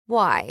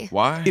Why?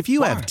 Why? If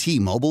you have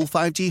T-Mobile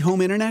 5G home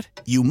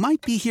internet, you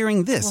might be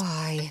hearing this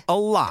Why? a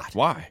lot.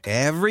 Why?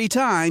 Every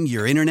time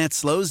your internet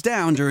slows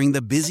down during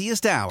the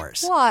busiest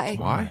hours. Why?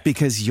 Why?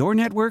 Because your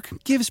network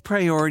gives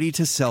priority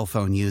to cell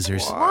phone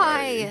users.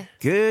 Why?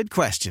 Good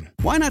question.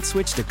 Why not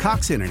switch to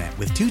Cox Internet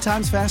with 2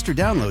 times faster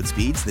download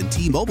speeds than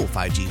T-Mobile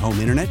 5G home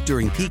internet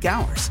during peak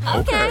hours?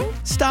 Okay.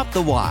 Stop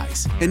the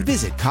whys and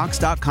visit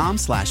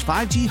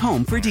cox.com/5G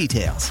home for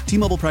details.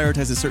 T-Mobile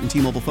prioritizes certain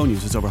T-Mobile phone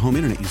users over home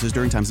internet users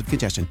during times of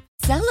congestion.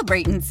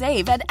 Celebrate and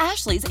save at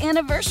Ashley's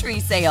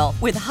Anniversary Sale.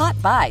 With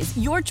Hot Buys,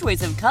 your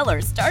choice of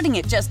colors starting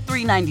at just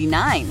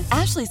 $3.99.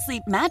 Ashley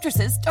Sleep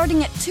mattresses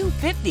starting at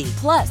 $2.50.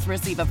 Plus,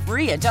 receive a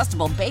free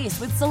adjustable base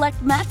with select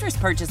mattress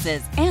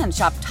purchases. And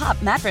shop top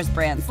mattress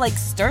brands like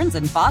Stearns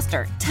 &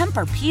 Foster,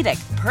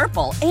 Tempur-Pedic,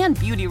 Purple, and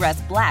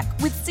Beautyrest Black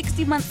with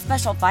 60-month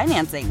special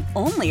financing.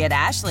 Only at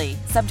Ashley.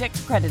 Subject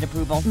to credit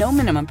approval. No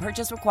minimum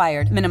purchase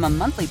required. Minimum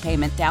monthly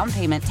payment, down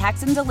payment,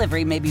 tax, and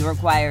delivery may be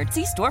required.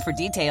 See store for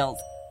details.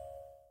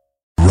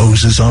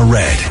 Roses are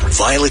red,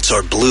 violets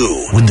are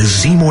blue. When the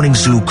Z Morning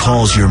Zoo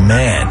calls your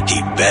man,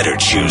 he better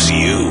choose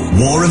you.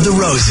 War of the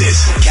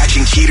Roses,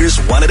 catching cheaters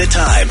one at a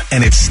time,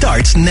 and it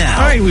starts now.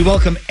 All right, we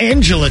welcome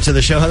Angela to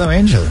the show. Hello,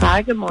 Angela.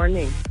 Hi, good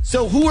morning.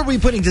 So who are we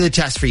putting to the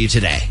test for you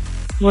today?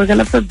 We're going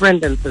to put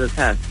Brendan to the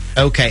test.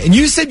 Okay, and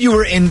you said you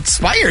were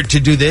inspired to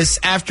do this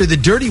after the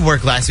dirty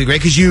work last week, right?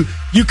 Because you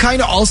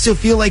kind of also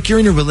feel like you're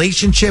in a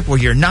relationship where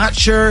you're not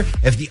sure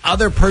if the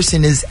other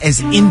person is as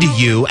into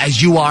you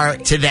as you are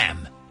to them.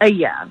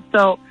 Yeah.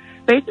 So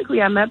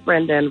basically, I met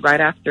Brendan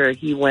right after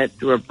he went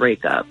through a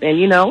breakup. And,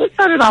 it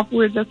started off, we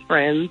were just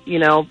friends,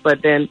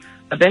 but then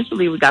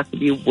eventually we got to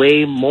be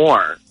way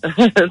more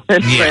than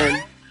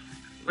friends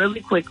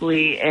really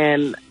quickly.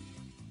 And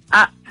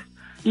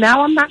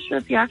now I'm not sure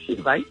if he actually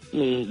likes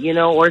me,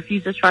 or if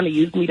he's just trying to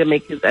use me to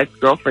make his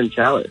ex-girlfriend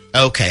jealous.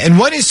 Okay. And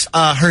what is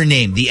her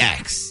name, the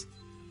ex?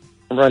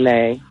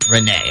 Renee.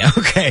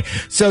 Okay.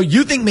 So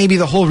you think maybe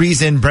the whole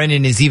reason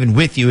Brendan is even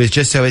with you is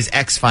just so his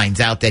ex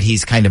finds out that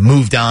he's kind of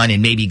moved on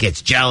and maybe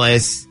gets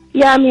jealous?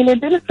 Yeah,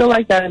 it didn't feel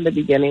like that in the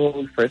beginning when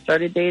we first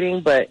started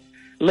dating, but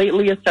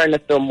lately it's starting to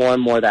feel more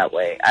and more that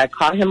way. I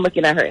caught him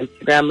looking at her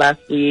Instagram last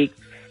week,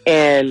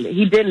 and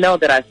he didn't know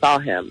that I saw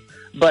him.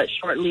 But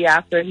shortly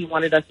after, he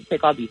wanted us to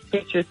take all these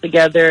pictures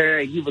together,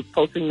 and he was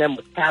posting them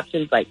with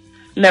captions like,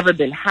 never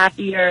been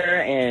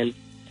happier, and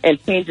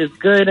change is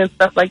good, and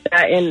stuff like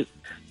that. And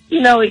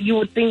you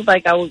would think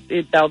like that would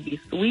be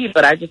sweet,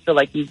 but I just feel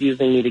like he's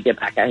using me to get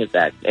back at his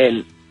ex.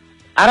 And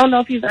I don't know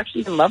if he's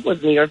actually in love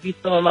with me or if he's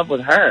still in love with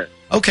her.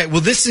 Okay,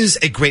 well, this is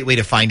a great way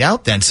to find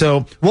out then.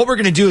 So what we're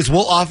going to do is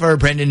we'll offer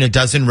Brendan a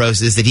dozen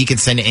roses that he can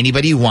send to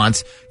anybody he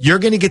wants. You're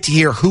going to get to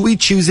hear who he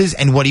chooses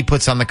and what he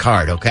puts on the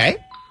card, okay?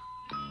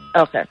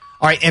 Okay.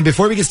 All right, and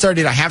before we get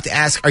started, I have to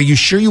ask, are you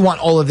sure you want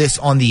all of this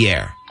on the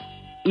air?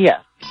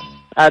 Yes.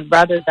 I'd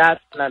rather that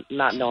than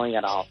not knowing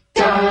at all.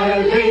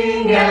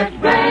 Darling at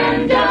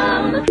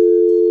random.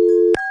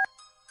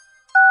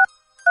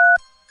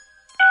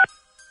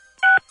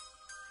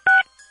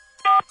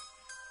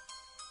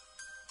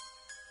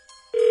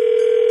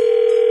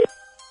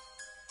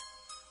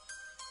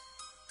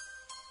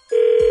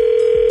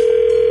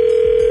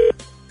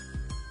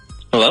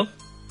 Hello?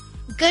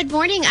 Good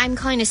morning. I'm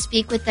calling to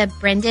speak with the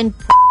Brendan,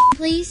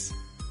 please.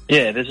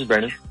 Yeah, this is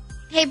Brendan.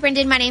 Hey,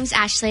 Brendan. My name's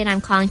Ashley, and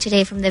I'm calling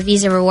today from the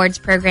Visa Rewards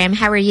program.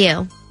 How are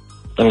you?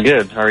 I'm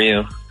good. How are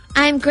you?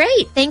 I'm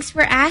great. Thanks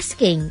for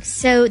asking.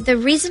 So the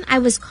reason I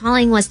was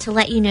calling was to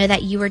let you know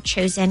that you were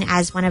chosen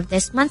as one of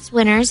this month's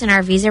winners in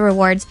our Visa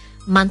Rewards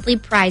monthly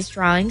prize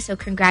drawing. So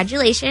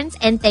congratulations,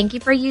 and thank you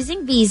for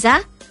using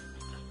Visa.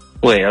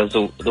 Wait, I was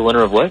the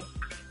winner of what?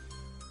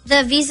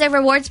 The Visa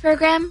Rewards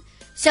program.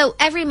 So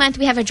every month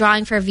we have a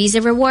drawing for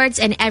Visa Rewards,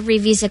 and every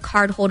Visa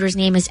card holder's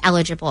name is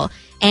eligible.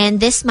 And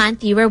this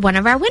month you were one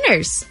of our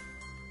winners.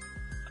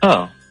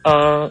 Oh,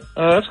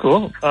 that's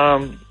cool.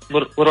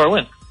 What do I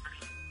win?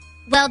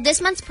 Well, this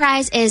month's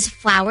prize is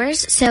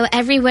flowers. So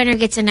every winner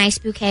gets a nice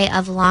bouquet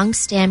of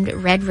long-stemmed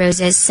red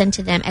roses sent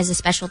to them as a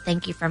special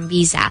thank you from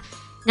Visa.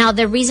 Now,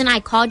 the reason I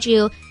called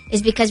you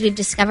is because we've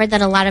discovered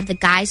that a lot of the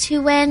guys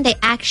who win, they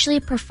actually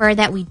prefer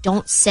that we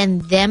don't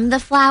send them the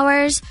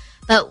flowers,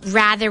 but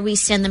rather we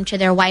send them to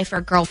their wife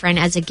or girlfriend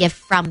as a gift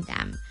from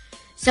them.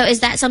 So is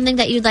that something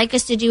that you'd like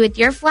us to do with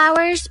your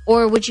flowers,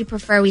 or would you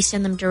prefer we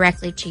send them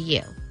directly to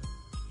you?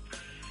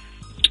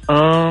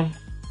 I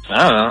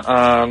don't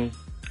know.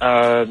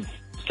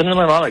 Send them to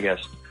my mom, I guess.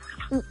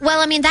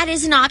 Well, that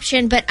is an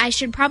option, but I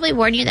should probably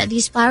warn you that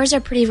these flowers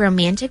are pretty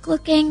romantic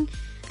looking.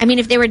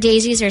 If they were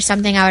daisies or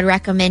something, I would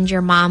recommend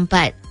your mom,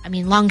 but,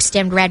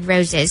 long-stemmed red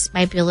roses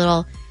might be a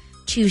little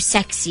too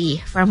sexy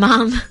for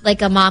mom,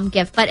 like a mom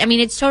gift. But,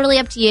 it's totally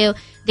up to you.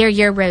 They're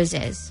your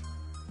roses.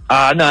 No,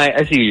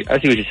 I see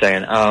what you're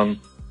saying. Okay,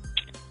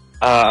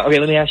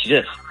 let me ask you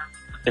this.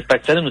 If I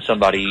send them to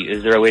somebody,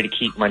 is there a way to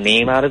keep my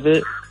name out of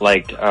it?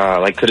 Like,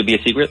 could it be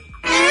a secret?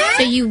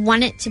 So you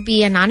want it to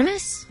be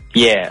anonymous?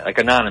 Yeah, like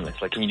anonymous.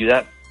 Like, can you do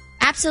that?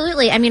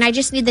 Absolutely. I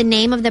just need the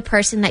name of the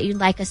person that you'd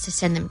like us to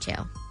send them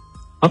to.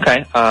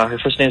 Okay. Her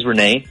first name's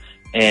Renee,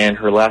 and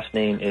her last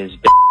name is.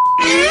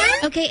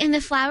 Okay, and the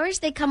flowers,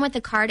 they come with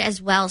a card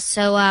as well.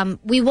 So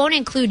we won't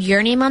include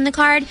your name on the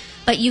card,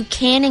 but you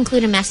can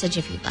include a message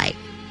if you'd like.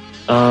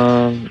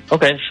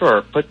 Okay,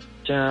 sure. Put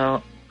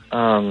down.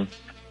 Let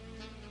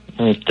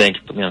me think.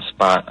 Put me on the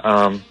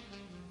spot.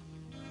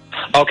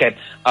 Okay.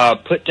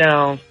 Put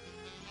down.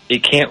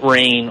 It can't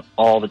rain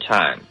all the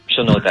time.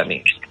 She'll know what that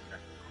means.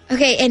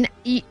 Okay, and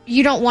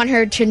you don't want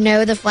her to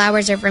know the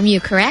flowers are from you,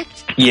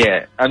 correct?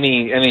 Yeah. I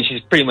mean,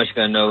 she's pretty much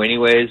gonna know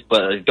anyways.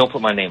 But don't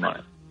put my name on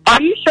it.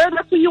 Are you sure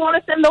that's who you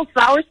want to send those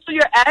flowers to,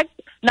 your ex?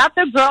 Not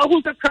the girl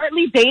who's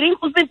currently dating,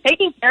 who's been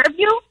taking care of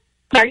you?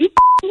 Are you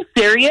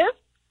serious?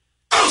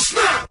 Oh,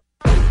 snap!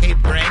 Hey,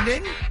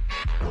 Brandon?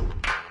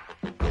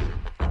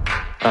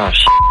 Oh,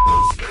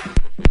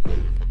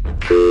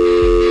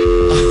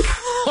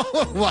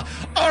 Well,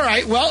 all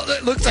right. Well,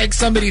 it looks like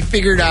somebody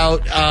figured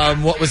out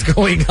what was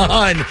going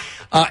on.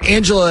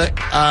 Angela,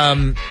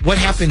 what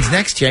happens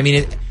next here? I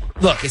mean,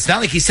 look, it's not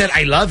like he said,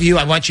 I love you,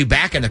 I want you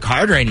back in the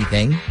card or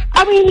anything.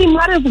 I mean, he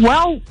might as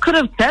well could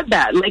have said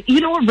that. Like, you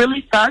know what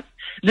really sucks?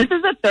 This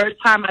is the third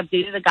time I've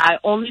dated a guy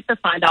only to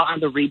find out I'm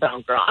the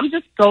rebound girl. I'm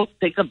just so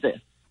sick of this.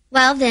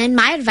 Well, then,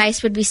 my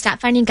advice would be stop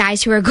finding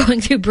guys who are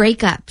going through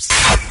breakups.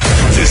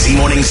 The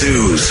Z-Morning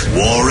Zoo's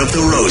War of the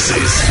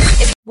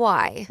Roses.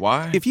 Why?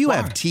 If you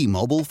have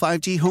T-Mobile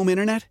 5G home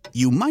internet,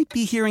 you might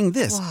be hearing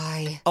this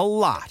a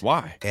lot.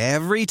 Why?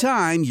 Every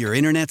time your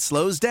internet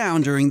slows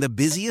down during the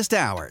busiest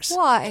hours.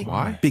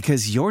 Why?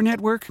 Because your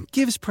network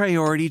gives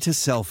priority to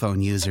cell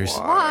phone users.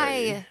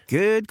 Why?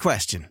 Good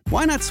question.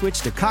 Why not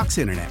switch to Cox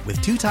Internet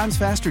with 2 times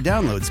faster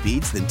download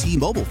speeds than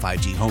T-Mobile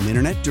 5G home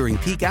internet during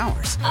peak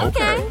hours?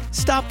 Okay.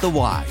 Stop the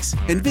whys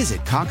and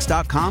visit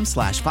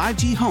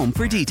cox.com/5G home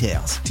for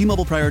details.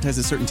 T-Mobile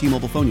prioritizes certain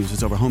T-Mobile phone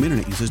users over home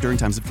internet users during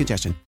times of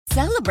congestion.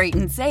 Celebrate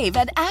and save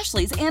at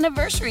Ashley's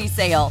Anniversary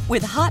Sale.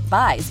 With Hot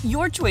Buys,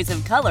 your choice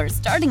of colors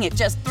starting at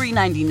just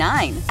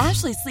 $3.99.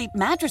 Ashley Sleep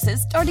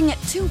mattresses starting at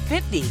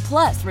 $2.50.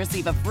 Plus,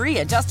 receive a free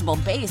adjustable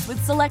base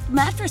with select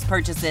mattress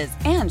purchases.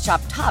 And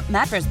shop top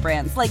mattress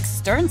brands like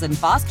Stearns &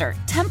 Foster,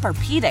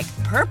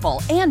 Tempur-Pedic,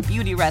 Purple, and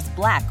Beautyrest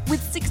Black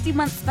with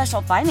 60-month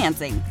special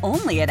financing.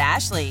 Only at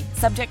Ashley.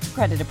 Subject to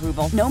credit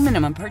approval. No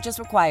minimum purchase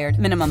required.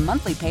 Minimum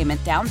monthly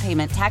payment, down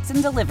payment, tax,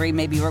 and delivery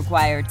may be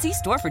required. See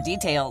store for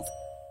details.